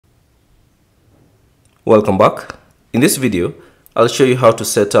Welcome back. In this video, I'll show you how to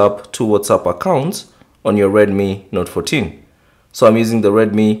set up two WhatsApp accounts on your Redmi Note 14. So I'm using the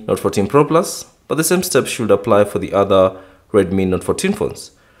Redmi Note 14 Pro Plus, but the same steps should apply for the other Redmi Note 14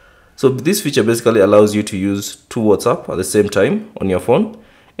 phones. So this feature basically allows you to use two WhatsApp at the same time on your phone.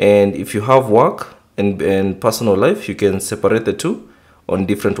 And if you have work and personal life, you can separate the two on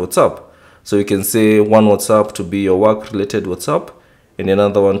different WhatsApp. So you can say one WhatsApp to be your work related WhatsApp and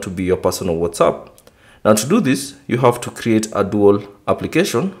another one to be your personal WhatsApp. Now to do this, you have to create a dual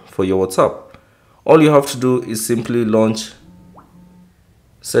application for your WhatsApp. All you have to do is simply launch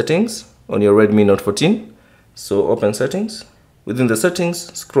settings on your Redmi Note 14. So open settings. Within the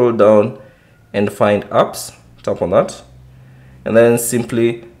settings, scroll down and find apps. Tap on that. And then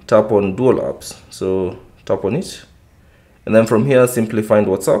simply tap on dual apps. So tap on it. And then from here, simply find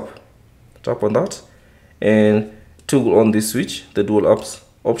WhatsApp. Tap on that. And toggle on this switch, the dual apps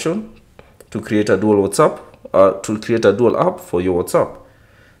option, to create a dual WhatsApp, to create a dual app for your WhatsApp.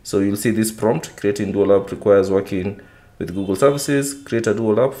 So you'll see this prompt: creating dual app requires working with Google services. Create a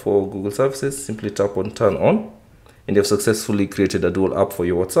dual app for Google services. Simply tap on turn on, and you've successfully created a dual app for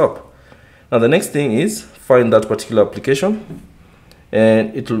your WhatsApp. Now the next thing is find that particular application,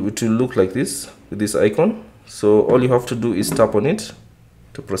 and it will look like this with this icon. So all you have to do is tap on it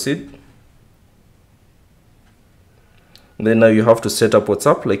to proceed. And then now you have to set up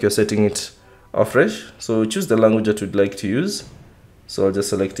WhatsApp like you're setting it afresh. So choose the language that you'd like to use. So I'll just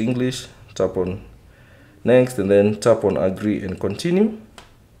select English, tap on next, and then tap on agree and continue.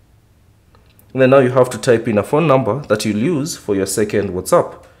 And then now you have to type in a phone number that you'll use for your second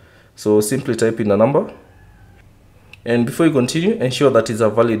WhatsApp. So simply type in a number. And before you continue, ensure that it's a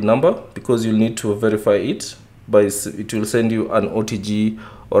valid number, because you'll need to verify it. It will send you an OTG,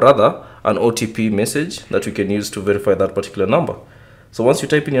 or rather an OTP message that you can use to verify that particular number. So once you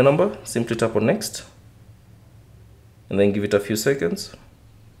type in your number, simply tap on next, and then give it a few seconds.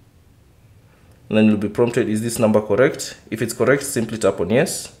 And then you'll be prompted, is this number correct? If it's correct, simply tap on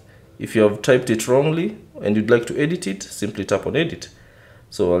yes. If you have typed it wrongly and you'd like to edit it, simply tap on edit.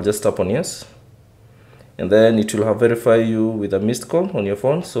 So I'll just tap on yes. And then it will have verified you with a missed call on your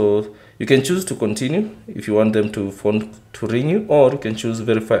phone. So you can choose to continue if you want them to ring you, or you can choose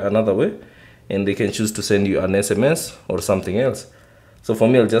verify another way, and they can choose to send you an SMS or something else. So for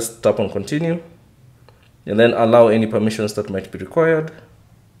me, I'll just tap on continue, and then allow any permissions that might be required.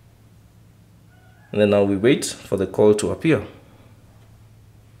 And then now we wait for the call to appear.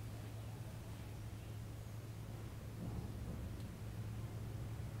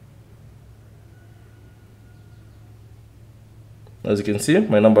 As you can see,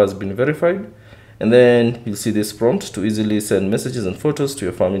 my number has been verified. And then you'll see this prompt: to easily send messages and photos to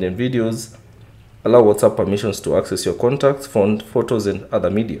your family and videos. Allow WhatsApp permissions to access your contacts, phone, photos, and other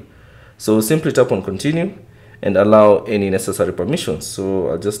media. So simply tap on continue and allow any necessary permissions. So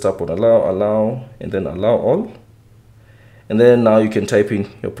I'll just tap on allow, and then allow all. And then now you can type in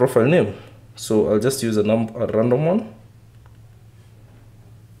your profile name. So I'll just use a random one.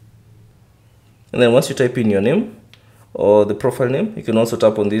 And then once you type in your name, or the profile name, you can also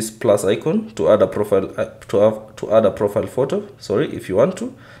tap on this plus icon to add a profile photo, if you want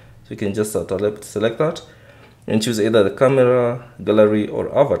to. So you can just select that and choose either the camera, gallery,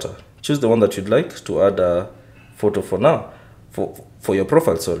 or avatar. Choose the one that you'd like to add a photo for now, for your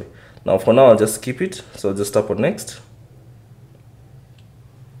profile, Now for now, I'll just keep it. So I'll just tap on next.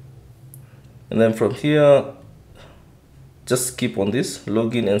 And then from here, just keep on this,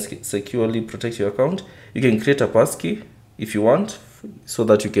 login and securely protect your account. You can create a passkey if you want, so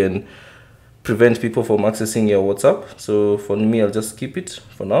that you can prevent people from accessing your WhatsApp. So for me, I'll just keep it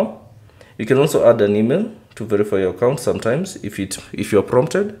for now. You can also add an email to verify your account sometimes if you're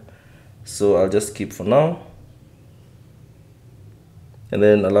prompted. So I'll just keep for now. And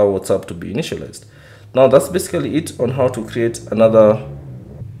then allow WhatsApp to be initialized. Now that's basically it on how to create another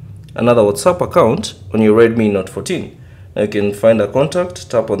WhatsApp account on your Redmi Note 14. Now you can find a contact,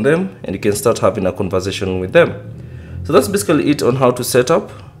 tap on them, and you can start having a conversation with them. So that's basically it on how to set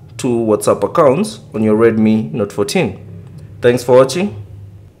up two WhatsApp accounts on your Redmi Note 14. Thanks for watching.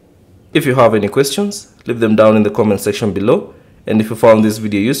 If you have any questions, leave them down in the comment section below. And if you found this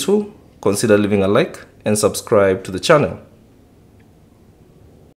video useful, consider leaving a like and subscribe to the channel.